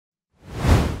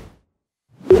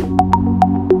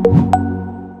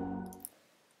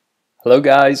Hello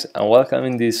guys, and welcome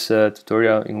in this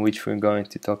tutorial in which we're going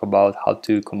to talk about how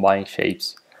to combine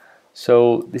shapes.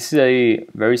 So this is a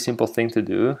very simple thing to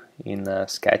do in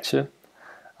Sketch.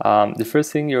 The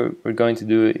first thing we're going to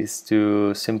do is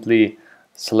to simply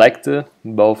select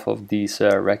both of these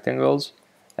rectangles,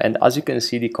 and as you can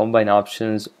see, the combine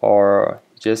options are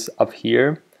just up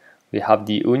here. We have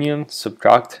the union,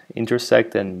 subtract,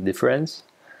 intersect, and difference.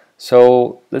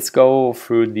 So let's go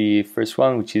through the first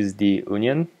one, which is the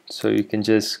union. So you can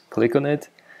just click on it,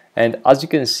 and as you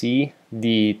can see,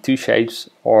 the two shapes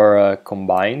are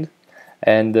combined.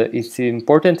 And it's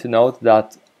important to note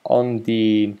that on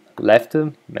the left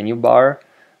menu bar,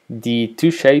 the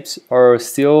two shapes are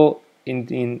still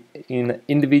in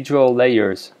individual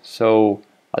layers. So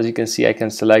as you can see, I can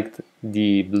select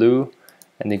the blue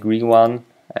and the green one,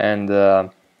 and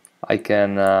I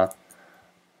can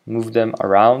move them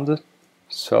around.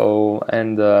 So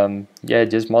yeah,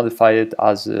 just modify it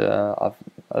as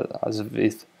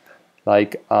with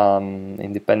like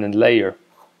independent layer.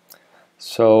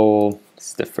 So this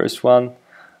is the first one.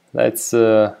 Let's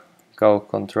go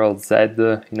Control Z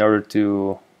in order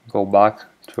to go back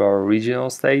to our original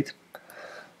state.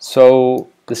 So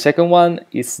the second one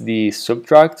is the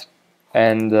subtract,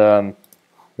 and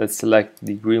let's select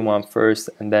the green one first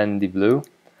and then the blue.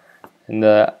 And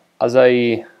as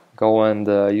I go and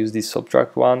use the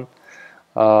subtract one,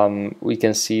 we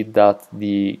can see that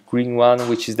the green one,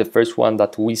 which is the first one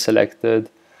that we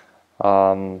selected,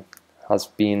 has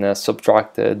been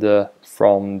subtracted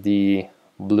from the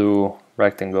blue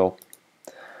rectangle.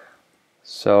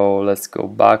 So let's go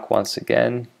back once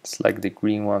again, select the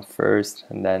green one first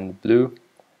and then the blue,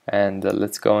 and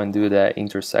let's go and do the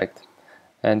intersect.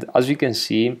 And as you can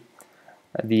see,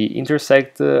 the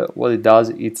intersect, what it does,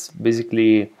 it's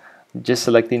basically just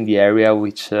selecting the area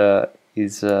which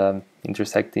is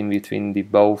intersecting between the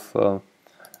both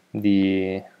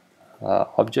the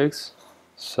objects.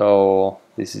 So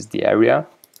this is the area.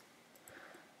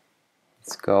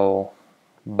 Let's go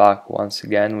back once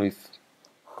again with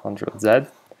Ctrl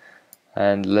Z,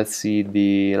 and let's see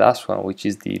the last one, which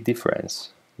is the difference,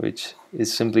 which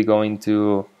is simply going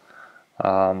to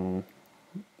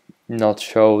not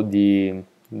show the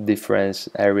difference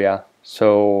area.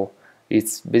 So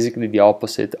it's basically the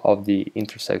opposite of the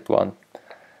intersect one.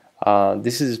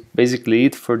 This is basically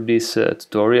it for this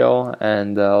tutorial,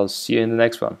 and I'll see you in the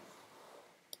next one.